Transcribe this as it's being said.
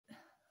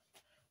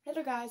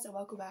Hello guys and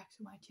welcome back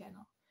to my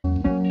channel.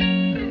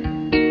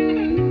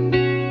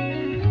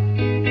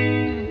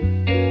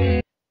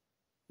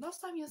 Last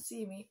time you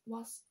see me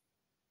was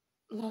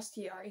last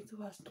year in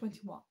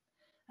 2021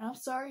 and I'm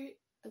sorry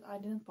that I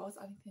didn't post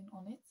anything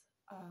on it.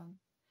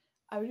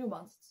 I really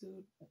wanted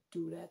to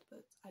do that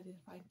but I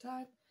didn't find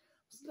time.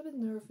 I was a little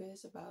bit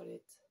nervous about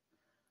it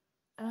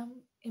and I'm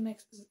in my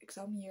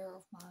exam year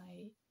of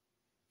my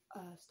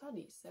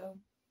studies, so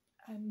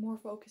I'm more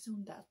focused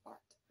on that part.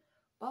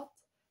 But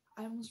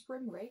I'm on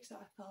spring break, so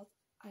I thought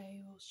I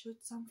will shoot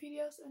some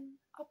videos and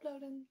upload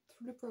them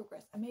through the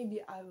progress. And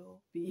maybe I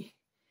will be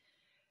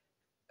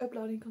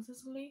uploading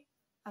consistently,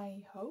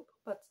 I hope,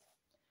 but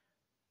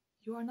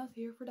you are not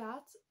here for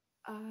that.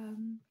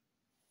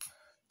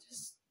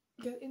 Just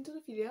get into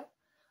the video.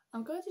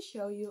 I'm going to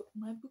show you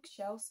my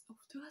bookshelves of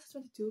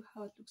 2022,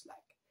 how it looks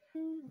like.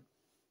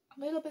 A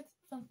little bit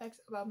fun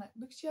facts about my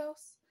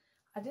bookshelves.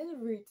 I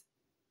didn't read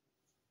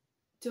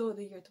till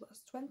the year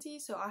 2020,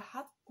 so I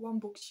had one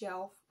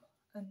bookshelf,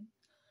 a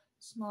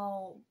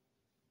small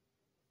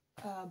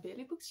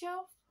Bailey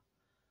bookshelf,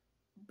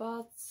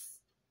 but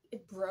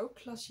it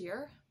broke last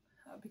year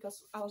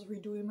because I was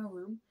redoing my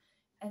room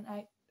and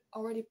I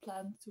already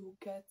planned to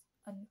get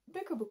a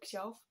bigger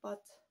bookshelf,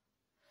 but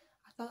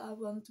I thought I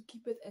wanted to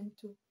keep it and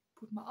to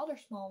put my other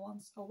small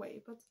ones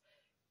away, but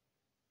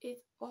it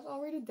was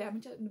already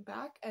damaged in the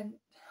back, and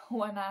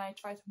when I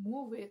tried to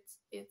move it,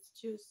 it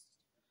just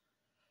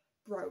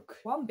broke.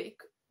 One big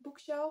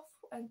bookshelf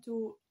and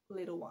two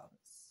little ones.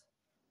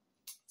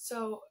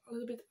 So a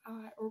little bit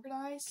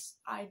organized.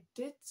 I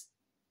did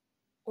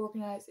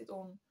organize it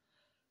on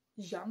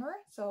genre.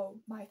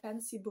 So my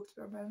fantasy books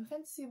were my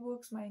fantasy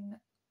books, my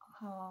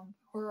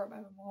horror by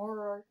my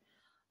horror,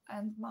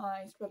 and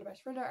my thriller by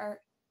thriller are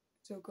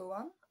to go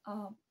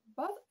on.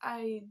 But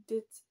I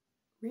did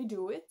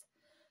redo it.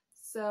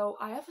 So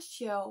I have a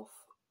shelf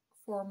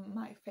for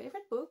my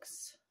favorite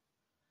books.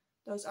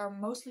 Those are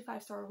mostly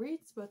 5-star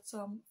reads, but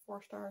some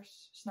 4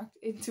 stars snuck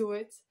into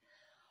it.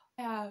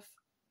 I have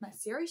my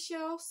series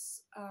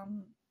shelves,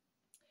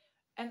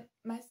 and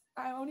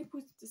I only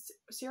put the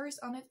series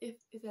on it if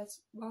it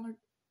has one or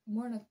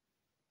more than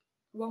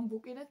one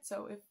book in it.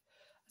 So if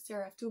a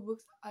series has 2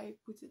 books, I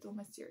put it on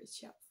my series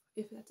shelf.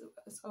 If it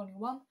has only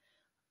one,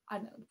 I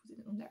don't put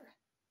it on there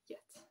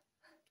yet.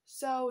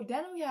 So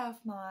then we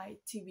have my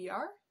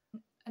TBR,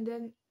 and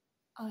then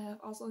I have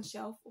also a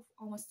shelf of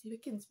all my Stephen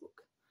King's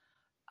book.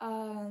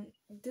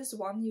 This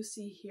one you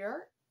see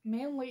here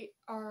mainly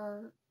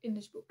are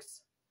English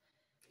books.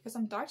 Because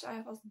I'm Dutch, I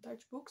have also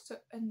Dutch books, so,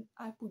 and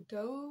I put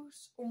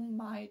those on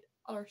my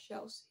other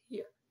shelves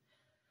here.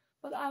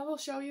 But I will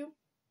show you.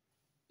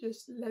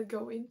 Just let's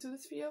go into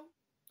this video.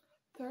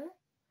 Third,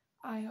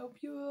 I hope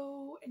you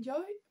will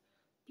enjoy.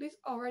 Please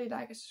already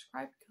like and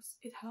subscribe because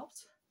it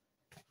helps.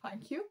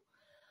 Thank you.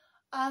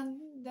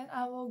 And then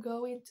I will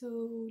go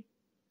into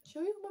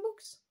show you my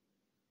books.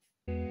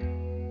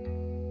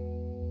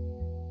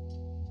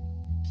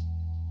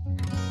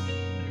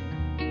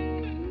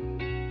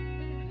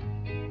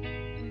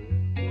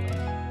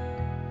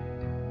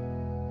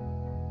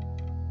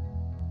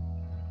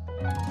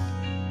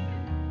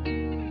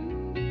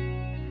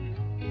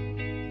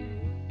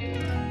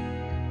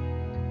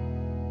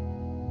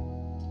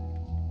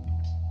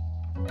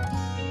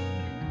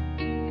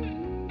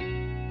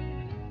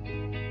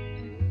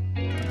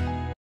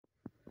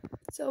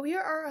 So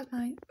here are at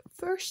my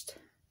first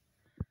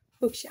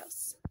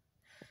bookshelves.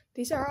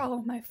 These are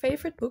all my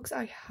favorite books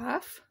I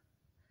have.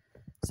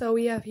 So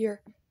we have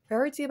here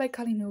Verity by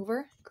Colleen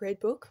Hoover,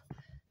 great book.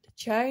 The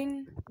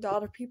Chain, The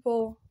Other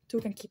People, Two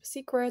Can Keep a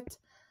Secret.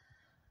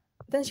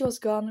 Then She Was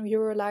Gone, We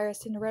Were Liars,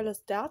 Cinderella's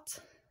Dead.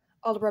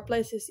 All the Right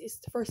Places is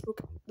the first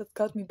book that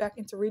got me back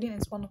into reading.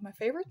 It's one of my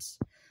favorites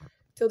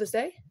till this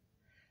day.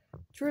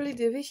 Truly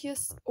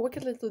Delicious,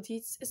 Wicked Little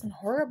Deeds is a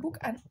horror book,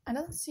 and I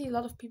don't see a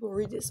lot of people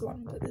read this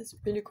one, but it's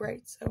really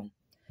great, so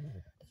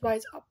that's why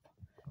it's up.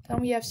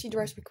 Then we have She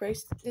Drives Me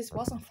Crazy. This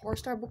wasn't a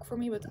 4-star book for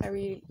me, but I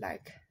really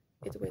like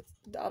it with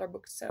the other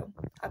books, so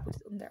I put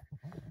it on there.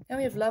 Then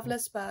we have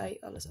Loveless by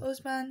Alice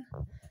Oseman,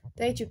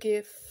 Date You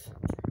Give,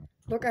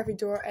 Lock Every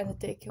Door, and The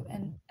Take You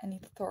and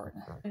Annie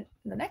Thorne. And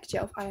the next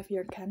shelf I have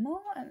here a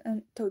candle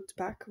and tote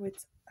bag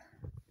with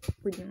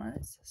reading on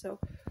it. So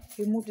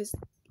we move this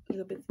a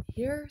little bit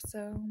here.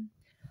 So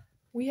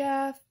we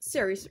have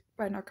series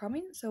right now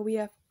coming. So we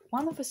have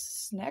one of his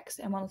snacks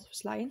and one of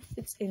his lines.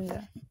 It's in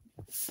the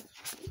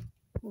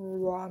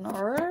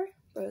runner,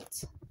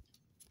 but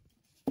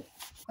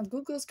A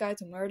Good Girl's Guide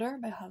to Murder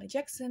by Holly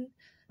Jackson,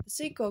 the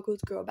sequel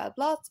Good Girl Bad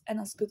Blood,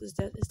 and As Good as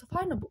Dead is the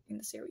final book in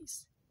the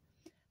series.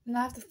 Then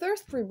I have the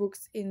first 3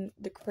 books in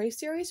the Crave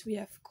series. We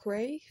have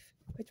Crave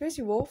by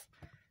Tracy Wolff,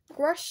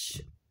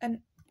 Crush, and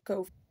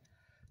Cove.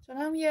 So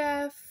now we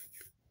have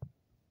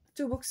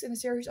 2 books in the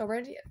series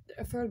already.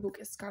 A 3rd book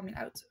is coming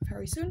out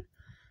very soon.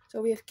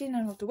 So we have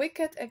Kingdom of the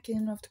Wicked and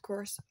Kingdom of the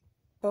Curse,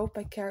 both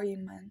by Carrie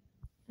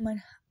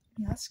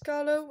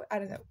Manascalo. I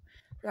don't know,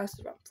 pronounced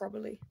it wrong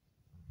probably.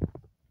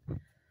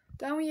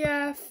 Then we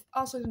have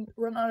also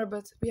one other,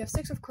 but we have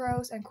Six of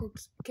Crows and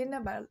Cooked Kinder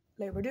by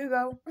Leigh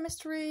Bardugo.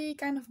 Mystery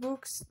kind of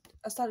books,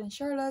 A Study in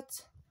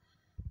Charlotte,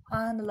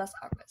 and The Last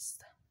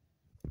Artist.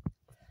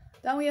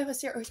 Then we have a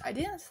series I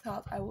didn't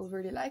thought I would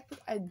really like, but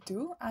I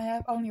do. I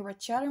have only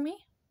read Shatter Me,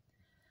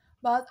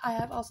 but I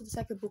have also the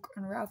second book,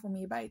 Unravel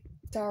Me by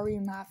Tari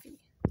Mafi.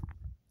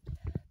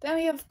 Then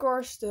we have, of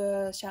course,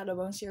 the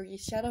Shadowbone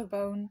series,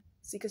 Shadowbone,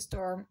 Seek a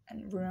Storm,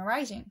 and Runa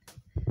Rising.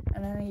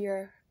 And then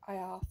here I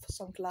have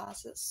some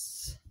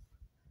glasses.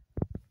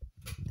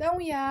 Then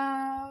we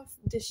have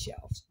this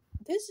shelf.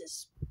 This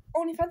is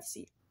only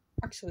fantasy,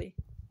 actually.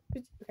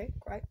 Okay,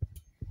 right.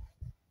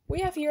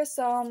 We have here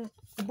some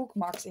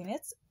bookmarks in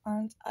it,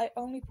 and I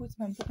only put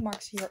my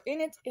bookmarks here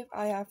in it if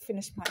I have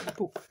finished my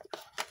book.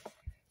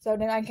 So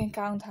then I can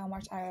count how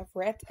much I have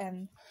read,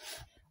 and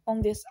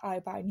on this I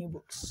buy new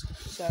books.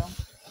 So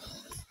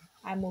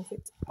I move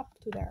it up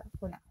to there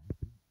for now.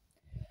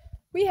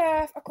 We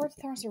have A Court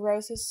of Thorns and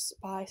Roses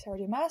by Sarah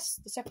J. Maas,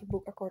 the second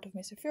book, A Court of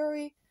Mist and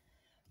Fury.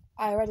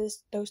 I read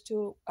those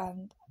two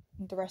and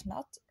the rest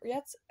not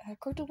yet. A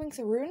Court of Wings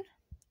and Ruin,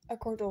 A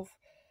Court of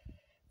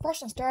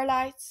Frost and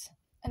Starlight.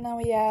 And then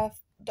we have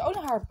the only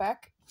hardback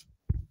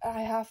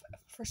I have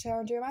for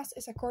Sarah J. Maas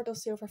is A Court of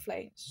Silver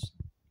Flames.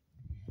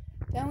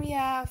 Then we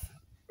have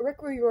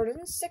Rick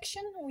Riordan's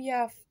section. We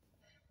have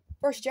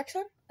Percy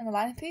Jackson and The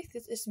Lion Thief.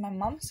 This is my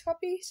mom's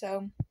copy,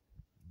 so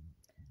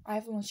I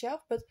have it on the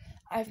shelf, but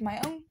I have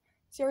my own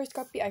series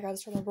copy. I got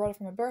it from my brother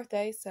for my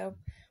birthday, so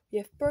we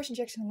have Percy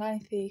Jackson, Lion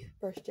Thief,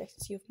 Percy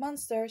Jackson, Sea of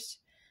Monsters,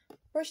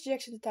 Percy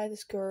Jackson, The Tide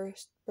is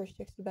Cursed, Percy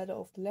Jackson, The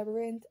Battle of the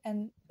Labyrinth,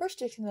 and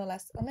Percy Jackson, The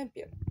Last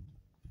Olympian.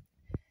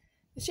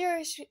 The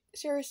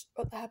series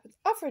what happened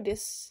after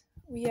this,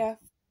 we have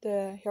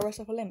the Heroes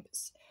of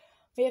Olympus.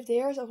 We have the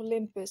Heroes of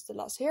Olympus, The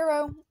Last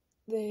Hero,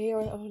 the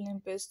Heroes of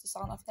Olympus, The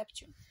Son of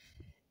Neptune.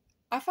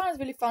 I found it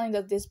really funny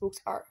that these books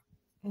are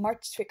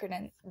much thicker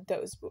than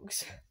those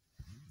books.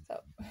 So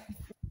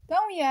then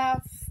we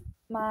have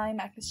my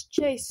Magnus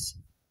Chase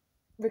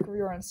Rick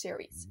Riordan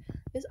series.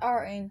 These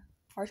are in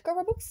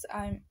hardcover books.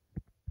 I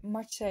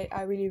must say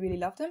I really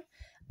love them.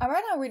 I'm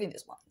right now reading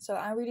this one. So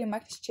I'm reading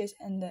Magnus Chase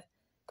and the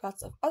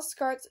Gods of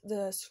Asgard,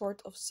 The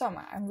Sword of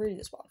Summer. I'm reading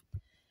this one.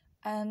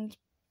 And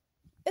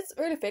it's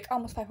really thick,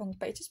 almost 500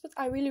 pages, but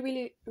I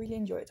really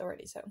enjoy it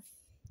already. So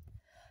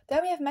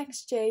then we have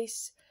Magnus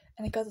Chase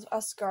and the Gods of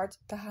Asgard,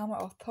 The Hammer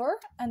of Thor.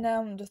 And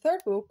then the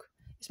third book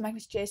is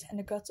Magnus Chase and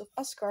the Gods of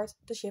Asgard,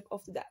 The Ship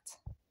of the Dead.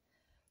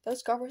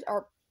 Those covers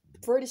are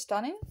pretty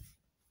stunning,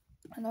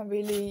 and I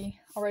really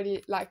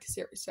already like the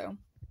series. So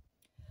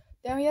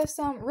then we have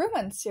some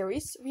romance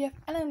series. We have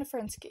Anna and the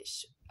French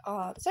Kiss,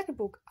 the second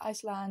book,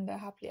 Iceland, The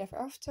Happily Ever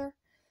After,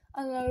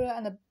 and Lola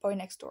and the Boy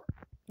Next Door.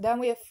 Then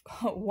we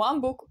have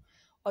one book,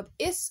 what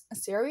is a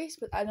series,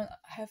 but I don't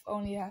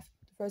only have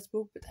the first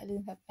book, but I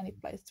didn't have any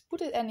place to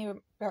put it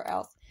anywhere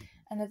else,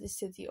 and that is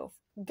City of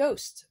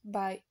Ghost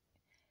by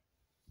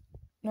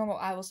normal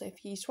I will say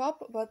V. Schwab,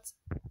 but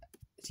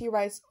she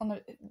writes on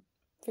the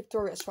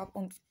Victoria Schwab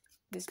on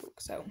this book.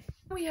 So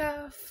we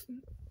have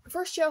the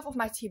first shelf of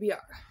my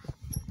TBR.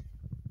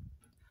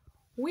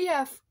 We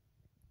have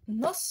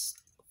Nos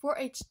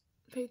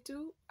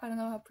 4HP2, I don't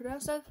know how to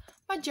pronounce that,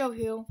 by Joe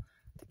Hill.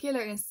 The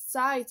Killer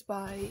Inside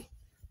by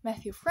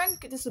Matthew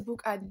Frank. This is a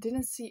book I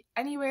didn't see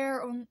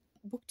anywhere on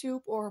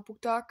BookTube or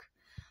BookDoc.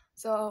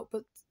 So,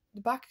 but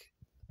the back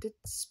did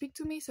speak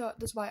to me, so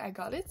that's why I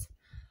got it.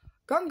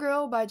 Gone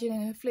Girl by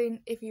Gillian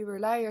Flynn. If You Were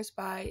Liars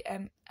by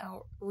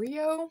M.L.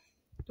 Rio.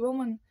 The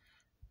Woman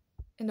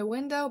in the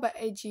Window by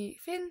A.G.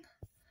 Finn.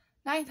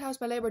 Ninth House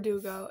by Leigh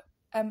Bardugo.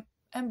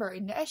 Ember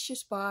in the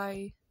Ashes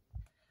by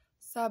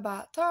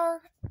Sabah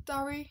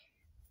Tari.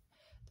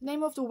 The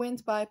Name of the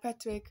Wind by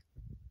Patrick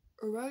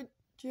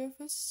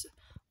Rogervis.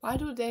 Why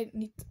do they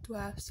need to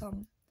have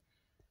some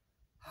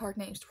hard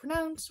names to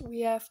pronounce?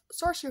 We have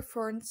Sorcerer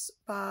Ferns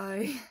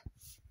by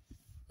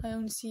I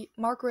only see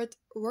Margaret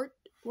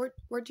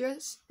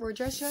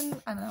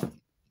Rogerson. I don't know.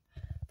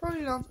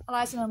 Probably not.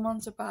 Eliza and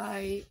Monster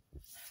by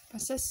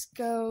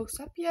Francesco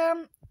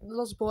Sapia. The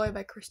Lost Boy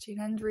by Christine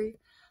Hendry.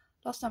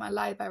 Last Time I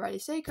Lied by Riley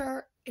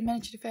Sager.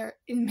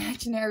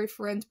 Imaginary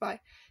Friend by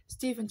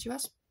Stephen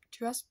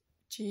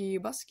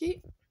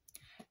Chbosky.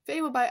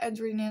 Fable by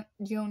Adrienne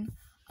Yoon.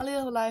 A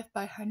Little Life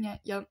by Hanya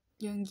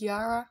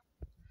Youngiara.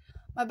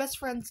 My Best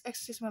Friend's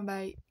Exorcism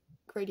by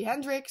Grady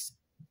Hendrix.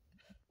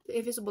 The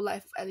Invisible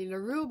Life of Ellie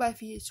LaRue by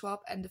V. Schwab,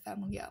 and The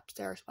Family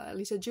Upstairs by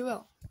Lisa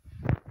Jewell.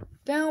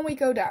 Then we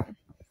go down.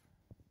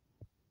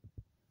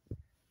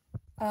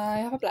 I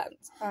have a plant.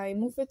 I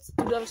move it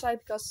to the other side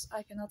because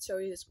I cannot show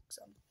you this book.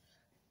 So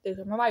these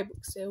are my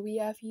books. So we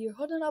have here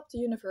Holding Up the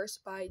Universe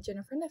by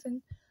Jennifer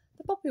Niven.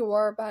 The Poppy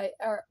War by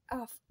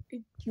R.F.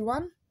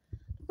 Yuan.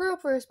 Royal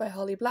Prayers by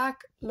Holly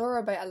Black.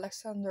 Laura by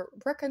Alexander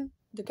Brecken.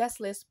 The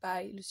Guest List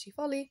by Lucy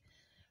Foley.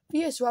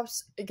 V.S.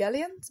 Schwab's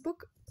Gallant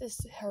book. This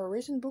is her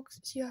recent book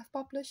she has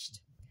published.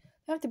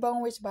 Then we have The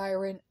Bone Witch by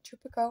Rin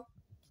Chupico.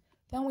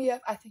 Then we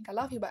have I Think I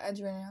Love You by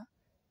Angelina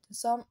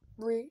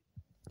Summary.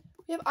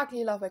 We have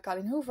Ugly Love by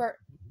Colleen Hoover.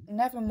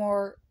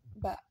 Nevermore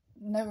by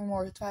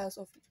Nevermore, The Trials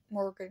of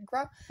Morgan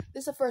Crow.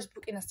 This is the first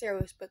book in a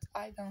series, but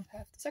I don't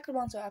have the second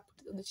one, so I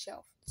put it on the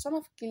shelf. The Son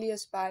of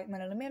Achilles by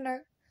Manuela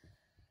Miller.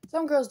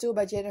 Some Girls Do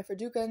by Jennifer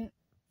Dugan.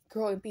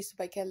 Girl in Pieces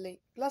by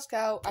Kelly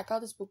Glasgow. I got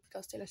this book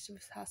because Taylor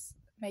Swift has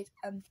made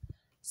a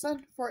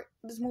song for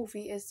this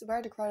movie. Is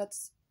Where the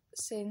Crawdads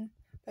Sing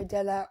by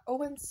Della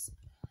Owens.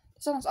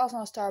 The song is also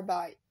a star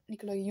by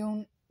Nicola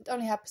Yoon. It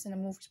Only Happens in the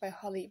Movies by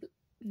Holly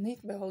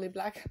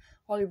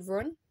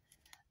Brun.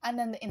 And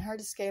then The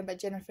Inheritance Game by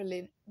Jennifer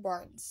Lynn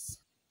Barnes.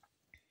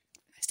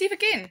 Stephen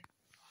King.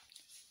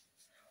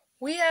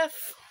 We have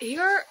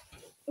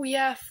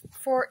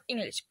 4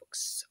 English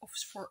books of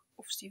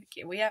Stephen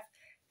King. We have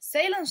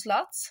Salem's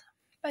Lot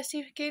by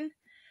Stephen King.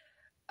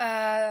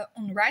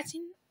 On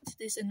writing. It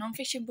is a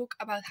non-fiction book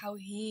about how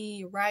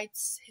he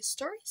writes his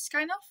stories,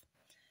 kind of.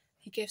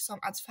 He gives some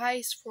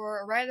advice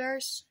for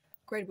writers.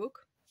 Great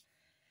book.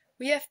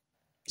 We have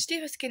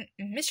Stephen King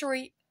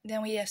Mystery.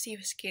 Then we have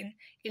Stephen King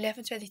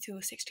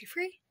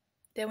 11/22/63.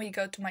 Then we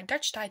go to my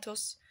Dutch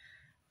titles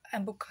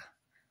and book.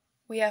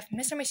 We have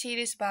Mr.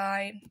 Mercedes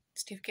by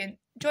Stephen King,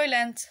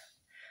 Joyland,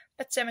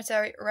 Pet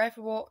Sematary,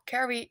 Arrivable,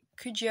 Carrie,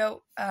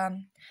 Cujo.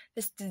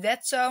 This is The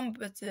Dead Zone,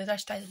 but the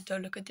Dutch title is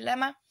Dodelijke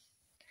Dilemma.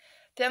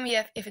 Then we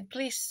have If It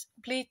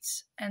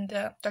Bleeds, and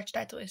the Dutch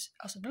title is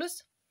Als het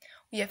bloedt.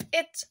 We have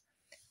It.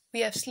 We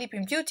have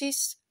Sleeping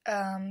Beauties,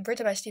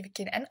 written by Stephen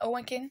King and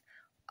Owen King.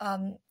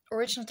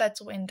 Original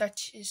title in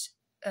Dutch is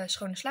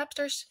Schone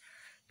Slaapsters.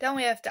 Then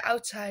we have The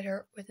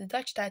Outsider with the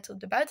Dutch title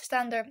De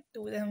Buitenstaander.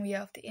 Then we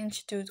have The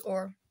Institute,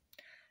 or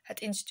Het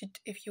Instituut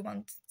if you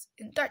want it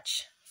in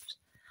Dutch.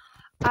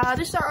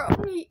 These are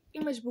only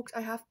English books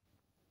I have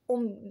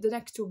on the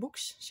next 2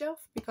 books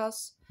shelf,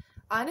 because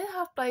I didn't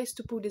have place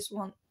to put this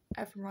one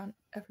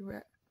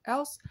everywhere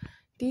else.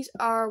 These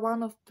are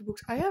one of the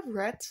books I have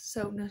read,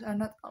 so those are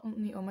not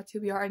only on my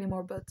TBR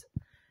anymore, but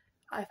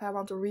if I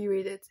want to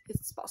reread it,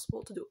 it's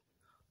possible to do.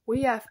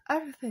 We have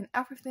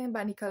Everything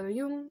by Nicola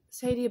Yoon,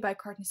 Sadie by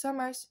Courtney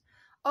Summers,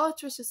 All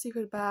Twisted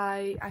Secret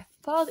by, I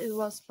thought it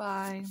was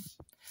by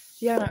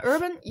Diana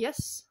Urban,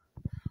 yes.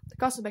 The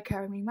Castle by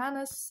Karen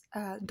McManus,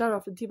 Daughter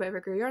of the Deep by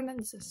Ricker Jordan.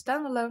 This is a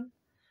standalone,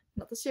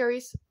 not a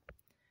series.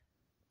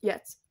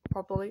 Yet,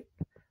 probably.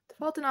 The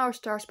Fault in Our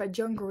Stars by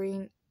John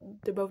Green,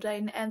 The Both Die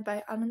in the End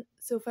by Alan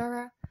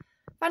Silvera,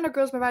 Find Our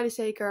Girls by Riley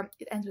Sager,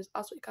 It Ends With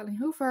Us by Colleen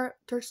Hoover,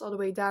 Turtles All the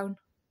Way Down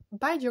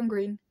by John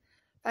Green,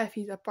 5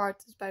 Feet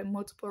Apart is by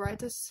multiple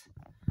writers,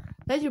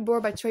 Let You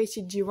Bore by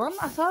Tracy G1,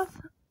 I thought.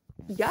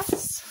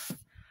 Yes.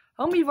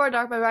 Home Before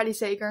Dark by Riley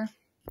Sager.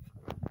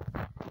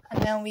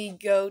 And then we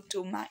go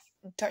to my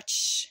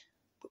Dutch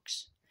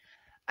books.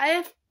 I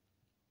have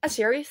a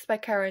series by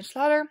Karen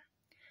Slaughter.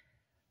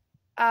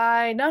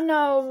 I don't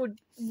know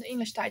the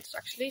English titles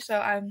actually, so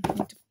I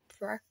need to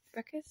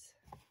practice.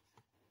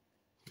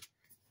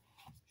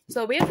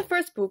 So we have the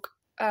first book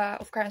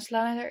of Karen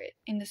Slaughter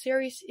in the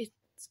series.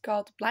 It's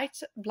called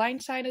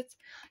Blindsided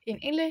in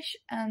English,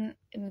 and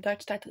in the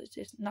Dutch title it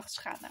is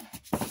Nachtschade.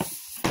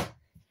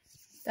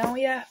 Then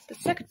we have the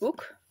second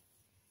book.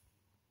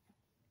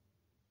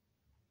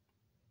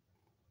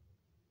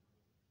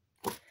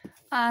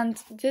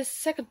 And this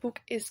second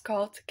book is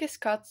called Kiss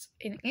Cats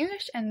in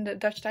English, and the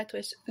Dutch title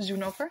is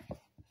Zoonover.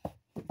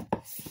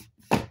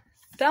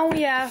 Then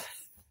we have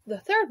the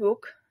third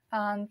book,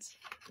 and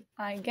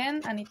I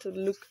need to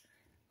look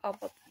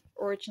up what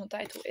the original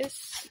title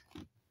is.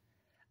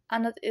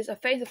 And that is A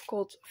Face of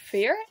Cold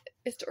Fear.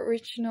 It's the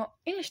original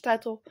English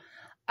title.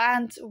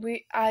 And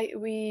we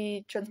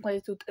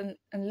translated it to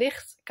een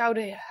licht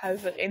koude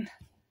huivering.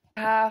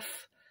 We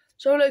have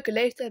Zo'n Leuke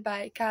Leeftijd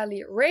by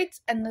Kali Reid.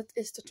 And that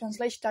is the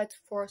translation title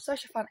for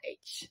Sasha Van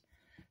H.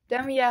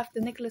 Then we have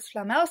the Nicholas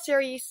Flamel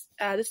series.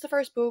 This is the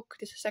first book.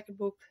 This is the second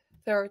book.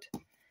 Third.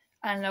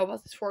 I don't know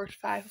what it's 4,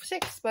 5 or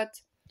 6.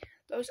 But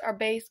those are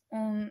based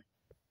on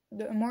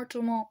the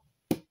immortal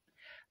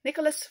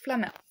Nicholas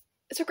Flamel.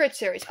 It's a great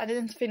series. I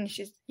didn't finish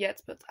it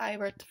yet, but I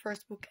read the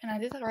first book and I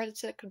did read the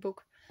second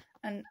book.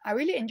 And I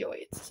really enjoy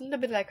it. It's a little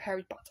bit like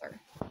Harry Potter.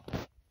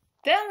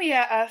 Then we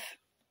have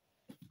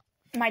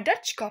my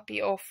Dutch copy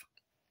of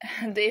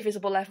The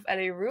Invisible Life of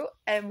Ellie LaRue.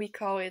 And we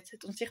call it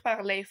Het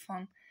Onzichtbare Leven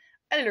van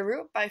Ellie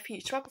LaRue by V.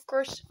 Schwab, of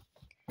course.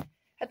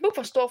 Het Boek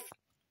van Stof,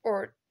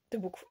 or The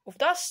Book of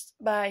Dust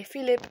by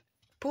Philip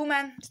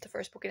Pullman. It's the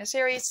first book in the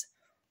series.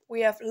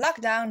 We have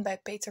Lockdown by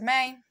Peter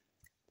May.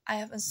 I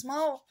have a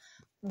small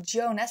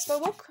Joe Nesbo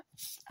book.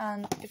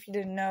 And if you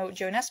didn't know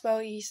Joe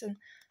Nesbo, he's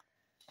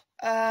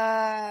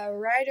a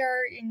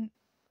writer in...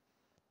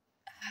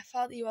 I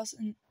thought he was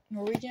a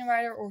Norwegian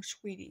writer or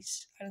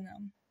Swedish. I don't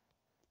know.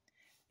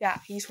 Yeah,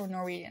 he's from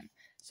Norwegian.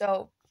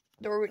 So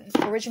the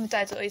original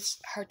title is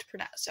hard to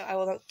pronounce, so I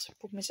will not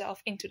put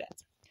myself into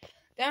that.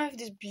 Then I have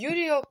this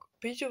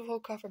beautiful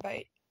cover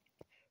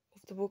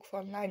of the book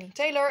from Lining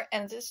Taylor,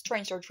 and it is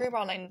Stranger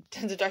Dreamer, and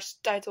the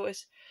Dutch title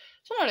is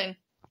Zonderling.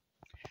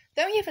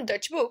 Then we have a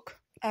Dutch book,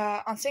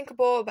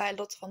 Unsinkable by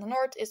Lotte van der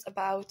Noord, is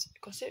about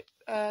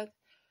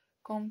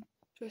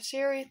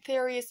conspiracy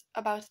theories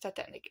about the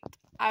Titanic.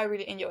 I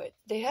really enjoy it.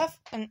 They have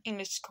an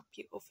English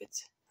copy of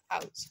it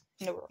out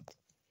in the world.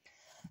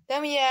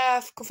 Then we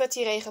have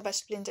Confetti Regen by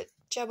Splinter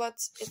Chabot.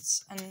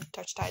 It's a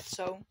Dutch title,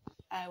 so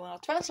I will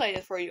not translate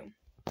it for you.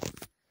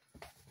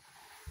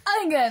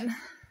 And again,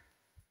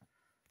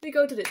 we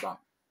go to this one.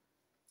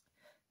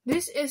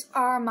 This is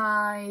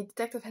my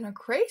Detective Helen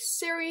Grace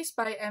series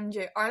by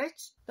M.J.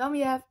 Arledge. Then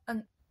we have a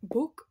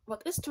book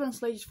what is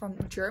translated from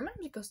German,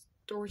 because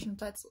the original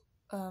title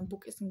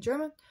book is in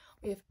German.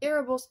 We have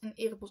Erebos and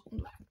Erebos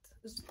Ontwaakt.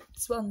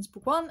 This one is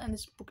book 1 and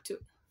this is book 2.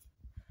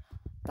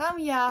 Then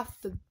we have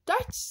the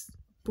Dutch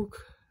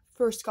book,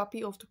 first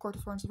copy of The Court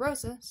of Thorns and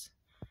Roses.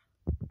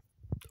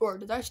 Or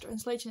the Dutch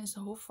translation is The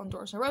Hof van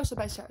Thorns and Roses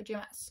by Sarah J.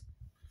 Maas.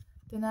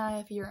 Then I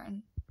have here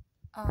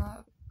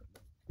a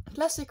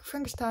classic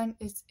Frankenstein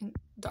is in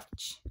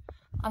Dutch.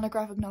 Aan de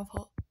graphic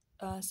novel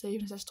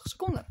 67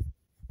 seconden.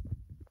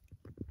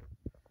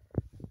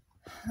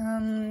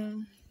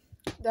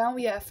 Then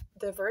we have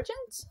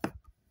Divergent.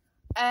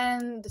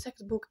 And the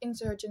second book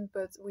Insurgent,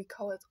 but we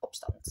call it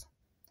Opstand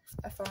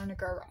by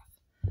Veronica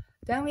Roth.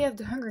 Then we have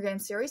the Hunger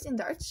Games series in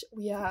Dutch.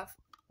 We have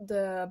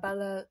the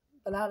ballade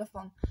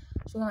van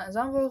Zonnen en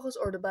Zandvogels,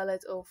 or the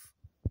ballad of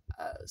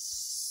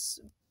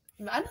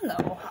I don't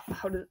know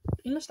how the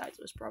English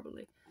title is,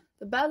 probably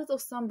The Ballad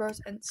of Sunbirds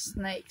and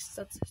Snakes.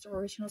 That's the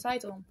original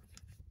title.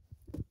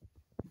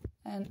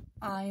 And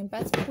I am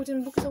bad at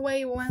putting books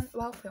away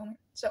while filming.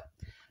 So,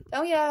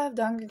 then we have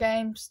The Hunger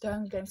Games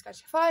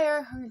Catching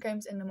Fire, Hunger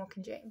Games and The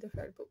Mockingjay, the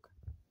third book.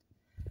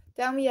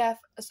 Then we have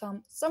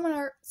some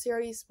Summoner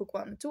series, book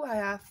 1 and 2. I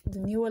have The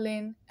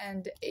Newelin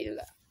and The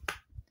Edele.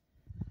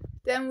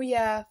 Then we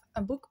have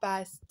a book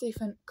by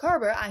Stephen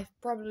Carver.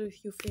 Probably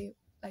you feel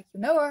like you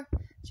know her.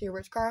 She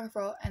wrote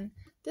Caraval, and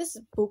this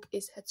book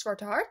is Het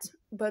Zwarte Hart,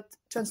 but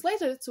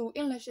translated to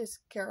English is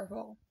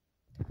Caraval.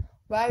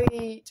 Why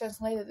we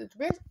translated it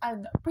weird, I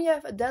don't know. We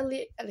have A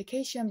Deadly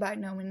Education by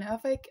Naomi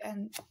Novik,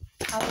 and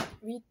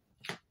we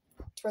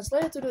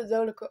translated to the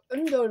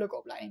Ondodelijke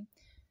Opleiding.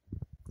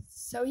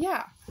 So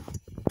yeah,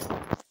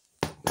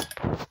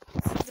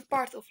 this is the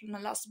part of my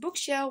last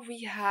bookshelf.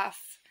 We have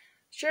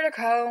Sherlock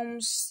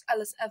Holmes,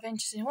 Alice's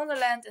Adventures in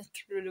Wonderland, and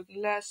Through the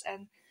Looking Glass,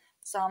 and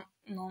some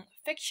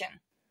non-fiction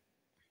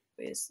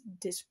with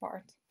this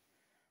part.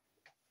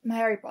 My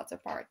Harry Potter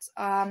part.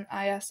 I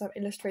have some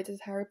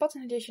illustrated Harry Potter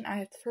edition. I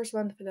have the first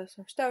one, The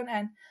Philosopher's Stone,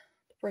 and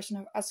The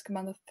Prisoner of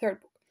Azkaban, the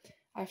third book.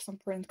 I have some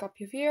print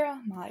copy of here.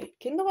 My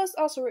Kindle is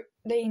also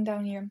laying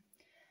down here.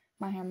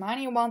 My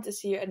Hermione wand is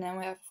here, and then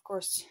we have, of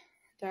course,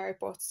 the Harry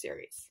Potter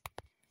series.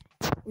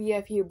 We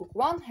have here book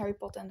 1, Harry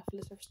Potter and the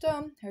Philosopher's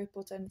Stone, Harry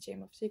Potter and the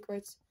Chamber of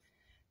Secrets.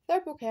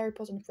 Third book, Harry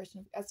Potter and the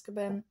Prisoner of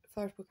Azkaban.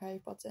 Fourth book, Harry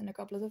Potter and the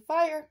Goblet of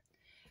Fire.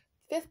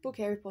 Fifth book,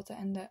 Harry Potter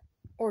and the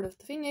Order of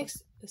the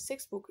Phoenix. The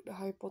sixth book, The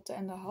Harry Potter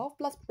and the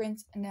Half-Blood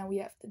Prince. And then we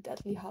have The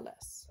Deathly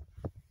Hallows.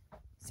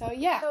 So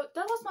yeah, so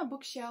that was my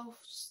bookshelf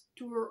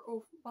tour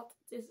of what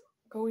is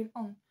going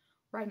on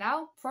right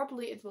now.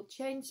 Probably it will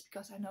change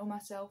because I know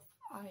myself.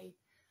 I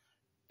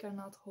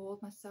cannot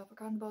hold myself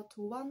accountable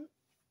to one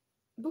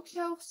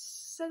bookshelf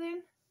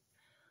setting.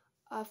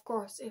 Of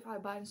course, if I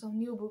buy some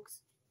new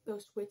books,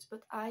 those switch,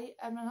 but I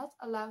am not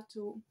allowed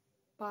to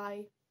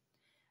buy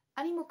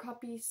any more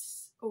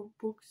copies of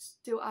books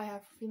till I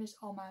have finished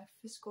all my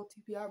physical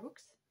TBR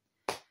books.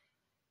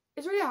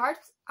 It's really hard.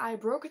 I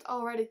broke it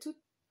already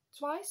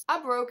twice.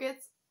 I broke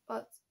it,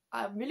 but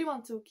I really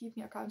want to keep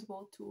me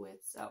accountable to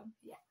it, so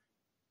yeah.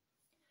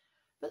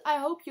 But I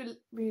hope you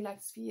really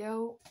liked this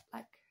video,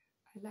 like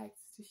I liked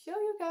to show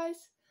you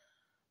guys.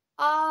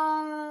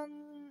 I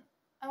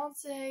want to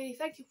say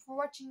thank you for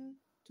watching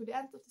to the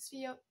end of this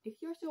video. If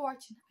you're still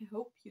watching, I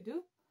hope you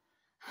do.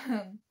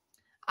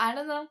 I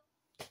don't know.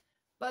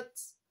 But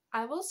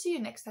I will see you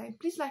next time.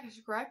 Please like and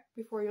subscribe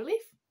before you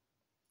leave.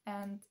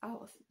 And I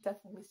will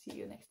definitely see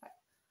you next time.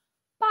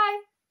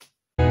 Bye!